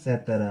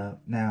 Set that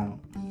up. Now,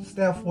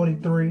 step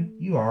 43,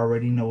 you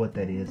already know what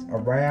that is.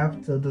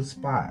 Arrive to the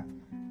spot,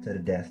 to the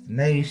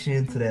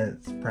destination, to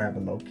that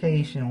private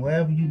location,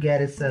 wherever you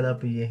got it set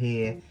up in your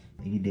head,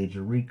 and you did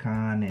your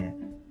recon,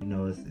 and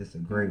it's a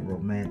great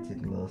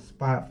romantic little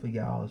spot for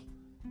y'all,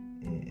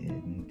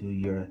 and do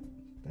your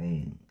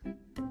thing.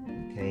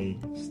 Okay,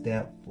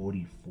 step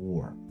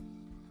 44.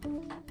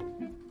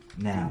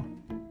 Now,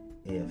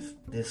 if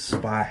this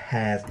spot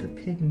has the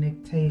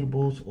picnic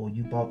tables, or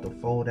you bought the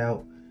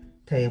fold-out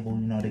table,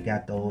 they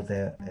got those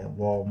at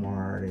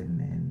Walmart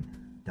and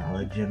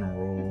Dollar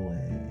General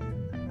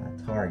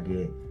and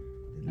Target.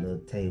 The little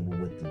table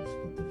with the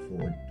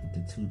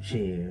get the 2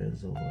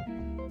 chairs, or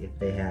if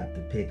they have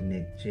the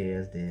picnic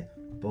chairs, then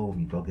boom,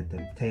 you go get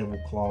the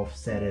tablecloth,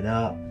 set it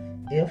up.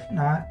 If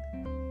not,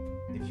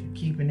 if you're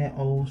keeping it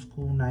old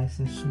school, nice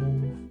and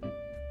smooth,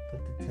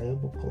 put the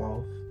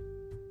tablecloth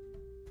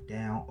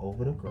down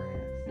over the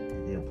grass,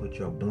 and then put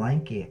your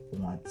blanket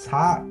on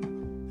top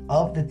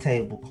of the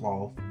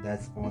tablecloth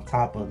that's on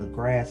top of the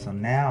grass. So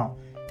now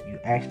you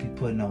actually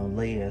putting on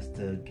layers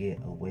to get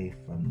away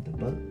from the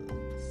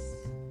bugs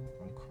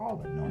from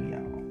crawling on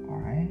y'all.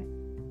 Alright?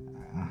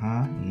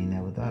 You ain't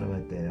never thought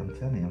about that. I'm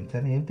telling you,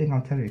 everything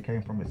I'm telling you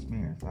came from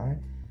experience. Alright?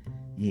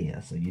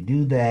 Yeah, so you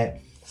do that.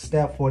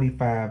 Step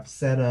 45,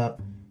 set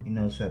up,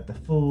 set the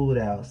food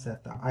out,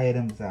 set the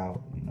items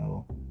out,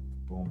 boom,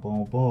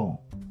 boom, boom.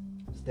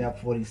 Step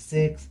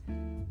 46,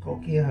 go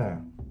get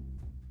her.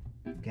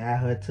 Guide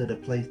her to the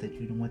place that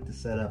you went to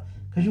set up.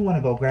 Because you want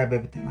to go grab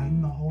everything. Like,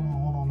 hold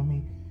on.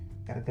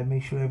 Gotta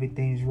make sure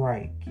everything's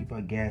right. Keep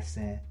her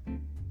guessing. You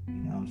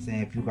know what I'm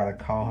saying? If you gotta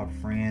call her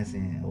friends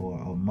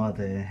or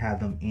mother and have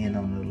them in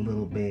on it a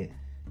little bit,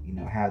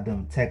 have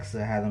them text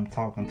her, have them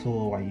talking to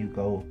her while you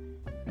go,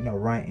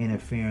 run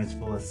interference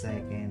for a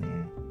second,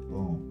 and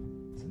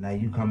boom. So now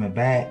you coming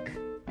back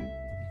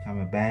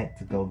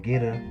to go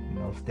get her.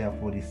 Step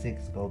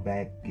 46, go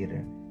back, get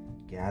her.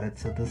 Got her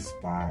to the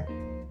spot.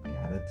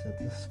 Help her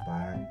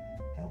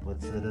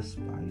to the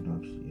spot.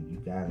 If you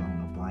got her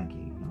on a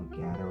blanket,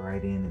 got her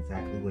right in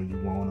exactly where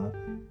you want her.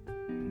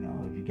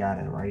 If you got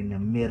her right in the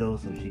middle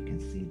so she can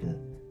see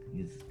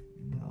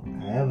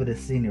however the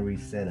scenery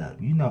set up.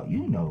 You know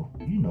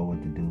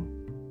what to do.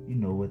 You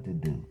know what to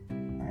do.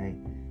 Alright?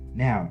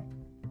 Now,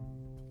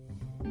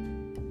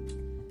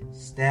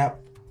 step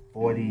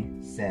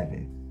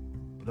 47.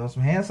 Put on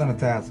some hand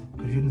sanitizer,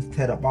 because you didn't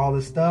set up all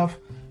this stuff.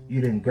 You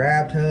didn't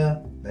grab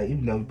her,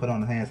 even though you put on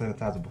the hand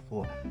sanitizer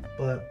before,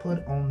 but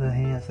put on the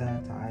hand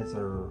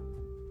sanitizer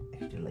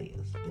extra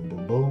layers. Boom,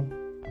 boom, boom.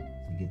 So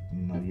you get,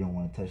 you don't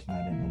want to touch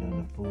nothing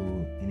of the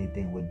food,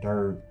 anything with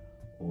dirt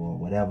or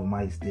whatever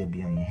might still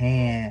be on your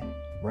hand,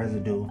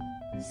 residue.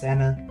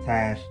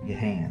 Sanitize your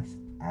hands.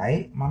 All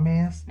right, my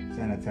mans,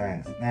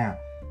 sanitize. Now,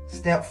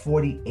 step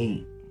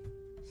 48.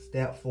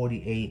 Step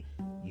 48.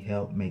 You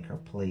help make her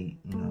plate,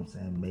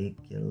 make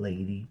your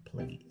lady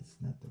plate. There's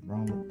nothing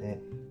wrong with that.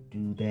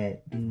 Do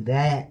that.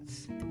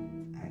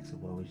 Ask her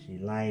what would she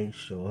like,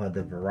 show her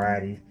the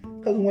varieties.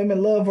 Because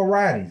women love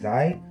varieties,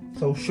 alright?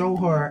 So show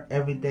her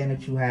everything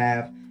that you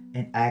have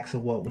and ask her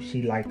what would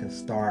she like to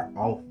start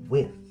off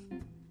with.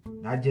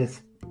 Not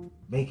just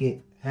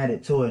hand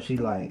it to her, she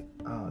like,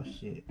 oh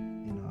shit,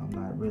 I'm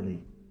not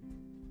really,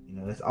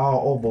 it's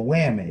all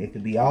overwhelming. It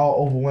could be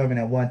all overwhelming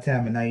at one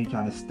time, and now you're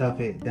trying to stuff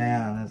it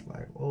down. It's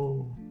like,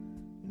 oh,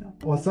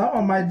 or some of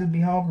them might just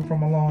be hungry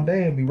from a long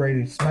day and be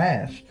ready to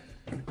smash,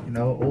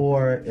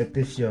 or if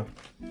this your,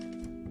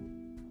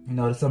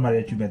 somebody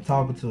that you've been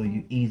talking to,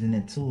 you easing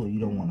into it, you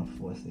don't want to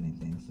force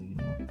anything. So,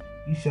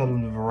 you show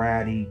them the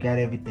variety, you got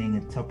everything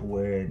in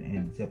Tupperware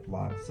and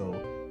Ziploc, so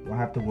you don't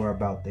have to worry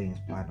about things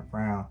flying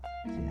around.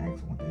 So you ask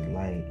them what they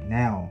like.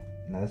 Now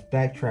let's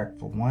backtrack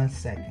for 1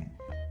 second.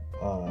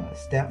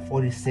 Step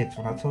 46,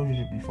 when I told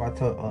you before, I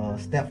told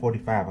step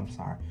 45, I'm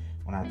sorry,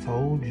 when I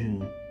told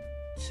you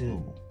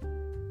to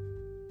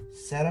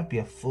set up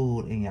your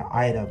food and your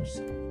items,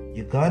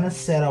 you're gonna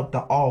set up the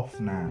off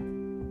now,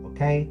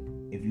 okay?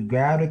 If you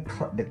grab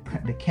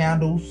the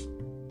candles,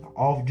 the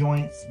off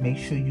joints, make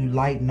sure you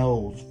light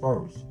those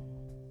first.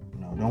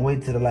 Don't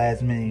wait till the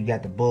last minute, you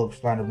got the bugs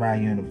flying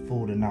around you in the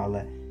food and all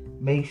that.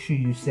 Make sure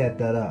you set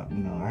that up.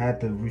 I have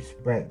to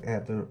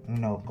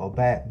go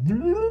back.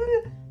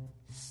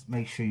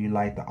 Make sure you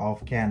light the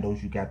off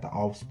candles. You got the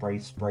off spray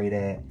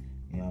that.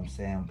 You know what I'm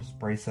saying?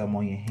 Spray something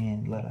on your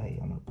hand. Hey,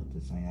 I'm gonna put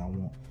this on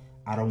you.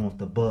 I don't want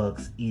the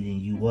bugs eating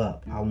you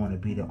up. I want to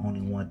be the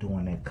only one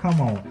doing that. Come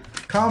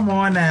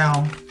on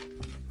now.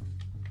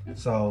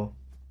 So,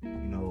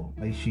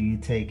 make sure you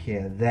take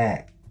care of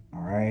that.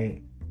 All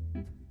right.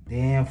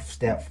 Then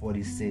step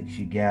 46,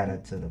 you got her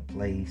to the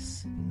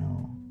place,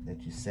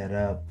 that you set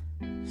up.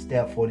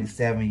 Step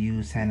 47,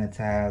 use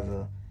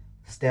sanitizer.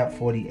 Step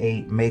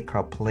 48, make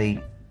her plate.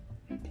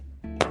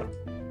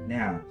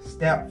 Now,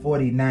 step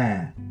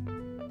 49,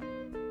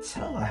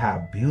 tell her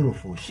how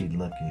beautiful she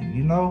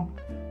looking,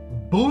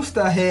 Boost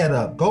her head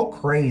up. Go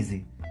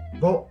crazy.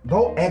 Go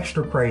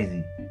extra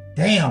crazy.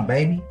 Damn,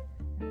 baby.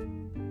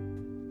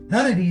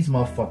 None of these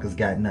motherfuckers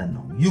got nothing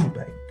on you,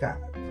 baby. God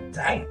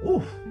dang.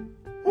 Oof.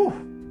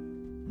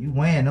 You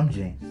wearing them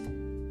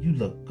jeans. You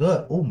look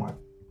good. Oh my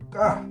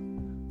God.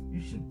 You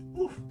should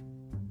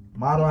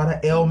model out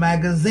of Elle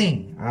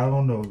magazine. I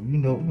don't know.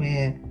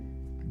 Man.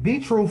 Be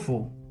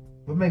truthful.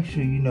 But make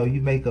sure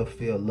you make her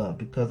feel loved.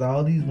 Because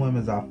all these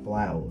women are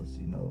flowers,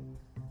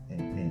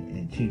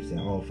 And Chief said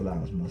all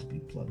flowers must be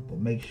plucked. But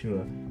make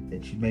sure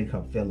that you make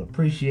her feel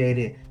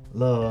appreciated,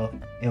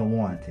 loved, and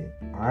wanted.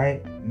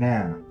 Alright?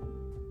 Now,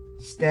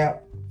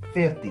 step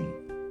 50.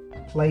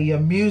 Play your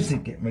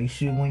music. Make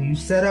sure when you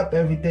set up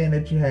everything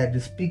that you had, the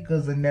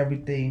speakers and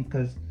everything,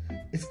 because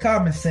it's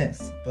common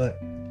sense. But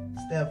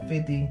Step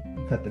 50,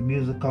 you cut the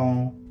music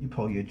on, you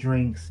pour your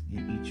drinks, you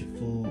eat your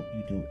food,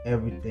 you do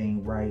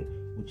everything right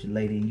with your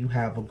lady, and you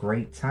have a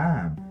great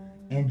time.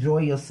 Enjoy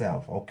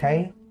yourself,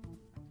 okay?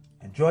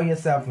 Enjoy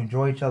yourself,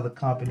 enjoy each other's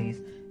companies,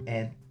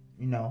 and,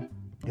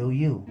 do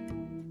you.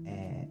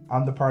 And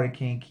I'm the Party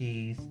King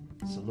Keys.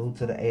 Salute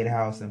to the 8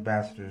 House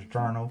Ambassadors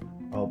Journal.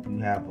 Hope you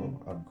have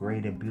a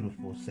great and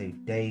beautiful, safe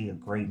day, a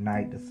great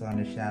night. The sun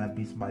is shining,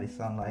 be somebody's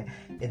sunlight.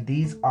 And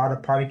these are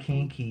the Party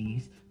King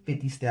Keys,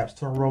 50 Steps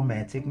to a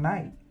Romantic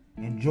Night.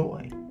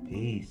 Enjoy.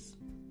 Peace.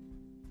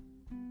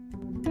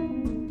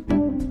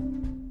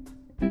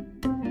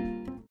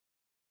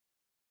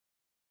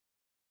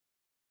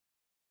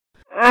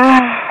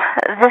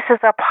 This is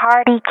a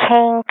Party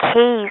King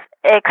Keys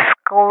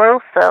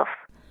exclusive.